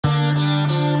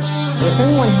If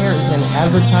anyone here is in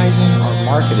advertising or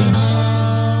marketing,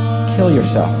 kill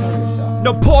yourself.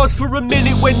 Now pause for a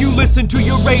minute when you listen to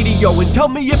your radio and tell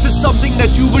me if it's something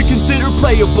that you would consider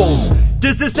playable.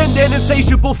 Does this send an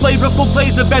insatiable, flavorful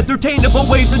blaze of entertainable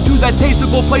waves into that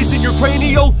tasteable place in your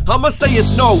cranial? I'ma say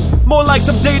it's no. More like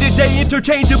some day-to-day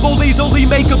interchangeable, easily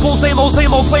makeable, same old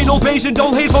plain old patient,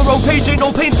 don't hate for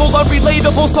rotational, painful,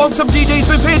 unrelatable song some DJ's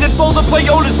been paid in full to play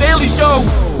on his daily show.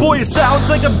 Boy, it sounds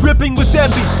like I'm dripping with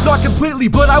envy. Not completely,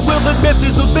 but I will admit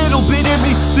there's a little bit in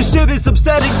me. The shit is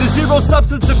upsetting, the zero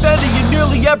substance offending in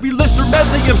nearly every list or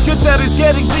medley of shit that is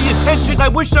getting the attention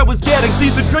I wish I was getting. See,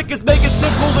 the trick is make it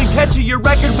simple and catchy. Your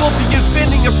record will be in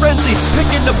spinning a frenzy,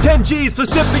 picking up 10 G's for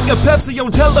sipping a Pepsi on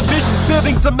television,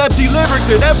 spitting some empty lyric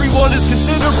that everyone is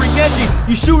considering edgy.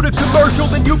 You shoot a commercial,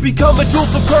 then you become a tool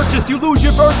for purchase. You lose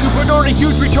your virtue, but earn a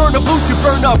huge return of loot to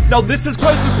burn up. Now this is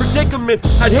quite the predicament.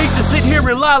 I'd hate to sit here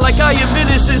and lie like I am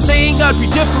innocent, saying I'd be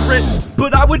different,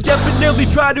 but I would definitely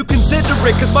try to consider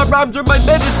it, cause my rhymes are my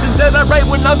medicine that I write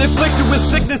when I'm inflicted with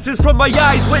sicknesses from my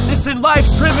eyes, witnessing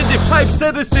life's primitive type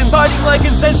citizens, fighting like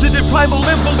insensitive primal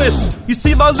invalids. You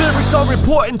see, my lyrics are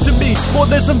important to me, more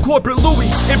than some corporate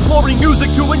Louis, imploring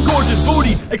music to engorge his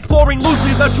booty, exploring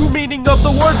loosely the true meaning of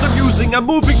the words I'm using. I'm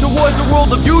moving towards a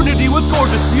world of unity with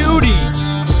gorgeous beauty.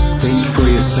 Think for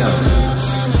yourself.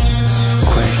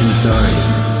 Questions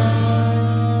are.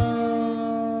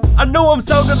 I know I'm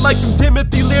sounding like some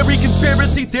Timothy Leary,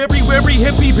 conspiracy theory, wary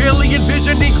hippie, barely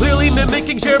envisioning, clearly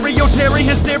mimicking Jerry O'Terry,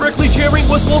 hysterically cheering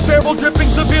with Will Ferrell, dripping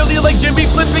severely like Jimmy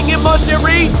flipping in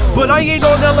Monterey. But I ain't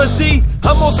on LSD,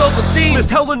 I'm on self-esteem. Is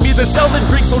telling me that selling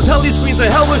drinks on telly screens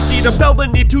a hellish deed, a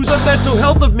felony to the mental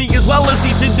health of me as well as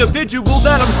each individual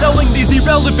that I'm selling these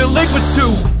irrelevant liquids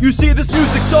to. You see, this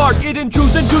music's art, it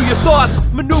intrudes into your thoughts,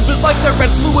 maneuvers like that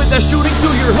red fluid that's shooting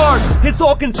through your heart. It's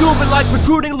all consuming like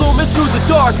protruding lumens through the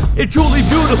dark. It's truly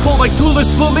beautiful like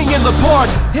tulips blooming in the park,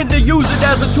 and to use it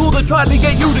as a tool to try to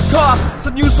get you to cough.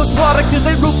 Some useless product is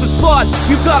a ruthless plot.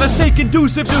 You've gotta stay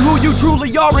conducive to who you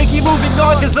truly are and keep moving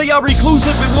on, cause they are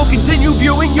reclusive and will continue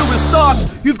viewing you as stock.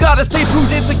 You've gotta stay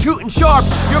prudent, acute and sharp.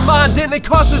 Your mind in a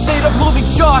constant state of looming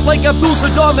shock, like Abdul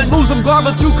Saddam and Muslim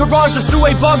garment through Quran, just threw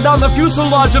a bomb down the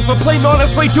fuselage of a plane on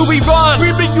its way to Iran.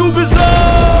 Screaming you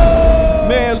bizarre!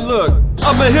 Man, look,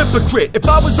 I'm a hypocrite. If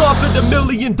I was offered $1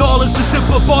 million to sip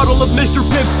a bottle of Mr.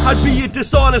 Pimp, I'd be a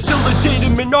dishonest,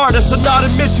 illegitimate artist to not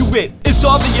admit to it. It's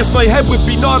obvious my head would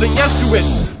be nodding yes to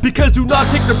it, because do not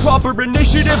take the proper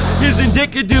initiative is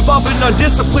indicative of an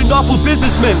undisciplined, awful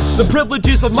businessman. The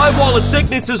privileges of my wallet's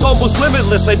thickness is almost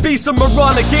limitless. I'd be some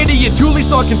moronic idiot to at least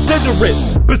not consider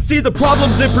it. But see, the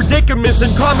problems and predicaments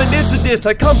and common incidents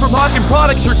that come from hawking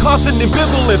products are constant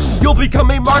ambivalence. You'll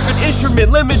become a market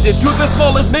instrument limited to the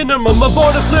smallest minimum of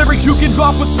honest lyrics you can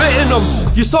drop with spit in them.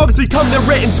 Your songs become their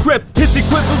written script. It's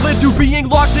equivalent to being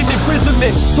locked in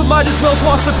imprisonment. So might as well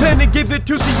toss the pen and give it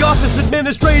to the office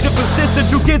administrative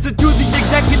assistant who gives it to the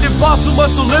executive boss who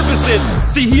must deliver it.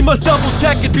 See, he must double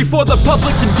check it before the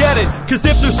public can get it, cause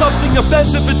if there's something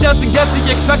offensive it doesn't get the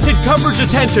expected coverage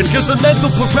attention, cause the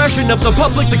mental progression of the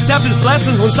public acceptance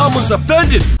lessens when someone's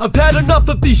offended. I've had enough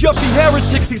of these yuppie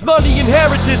heretics, these money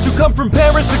inheritance who come from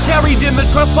parents that carried in the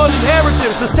trust fund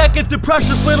inheritance. A second to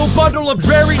precious little bundle of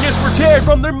dreariness were teared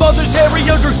from their mother's hairy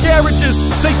undercarriages.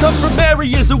 They come from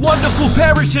areas of wonderful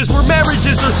parishes where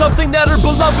marriages are something that are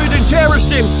beloved and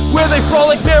cherished in, where they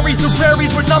frolic merry through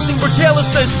prairies with nothing but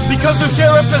carelessness, because their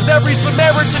sheriff has every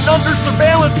Samaritan under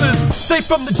surveillances. Safe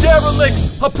from the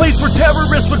derelicts, a place where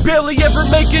terrorists would barely ever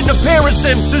make an appearance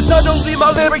in. Does not only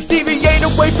my lyrics deviate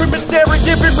away from its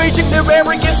narrative, enraging their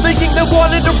arrogance, making them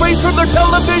want to erase from their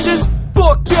televisions?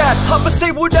 Fuck that, I'ma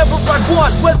say whatever I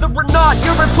want, whether or not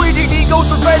your inflated egos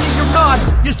are ready or not.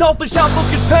 Your selfish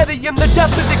outlook is petty and the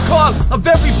definite cause of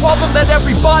every problem that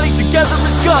everybody together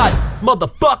has got,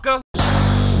 motherfucker.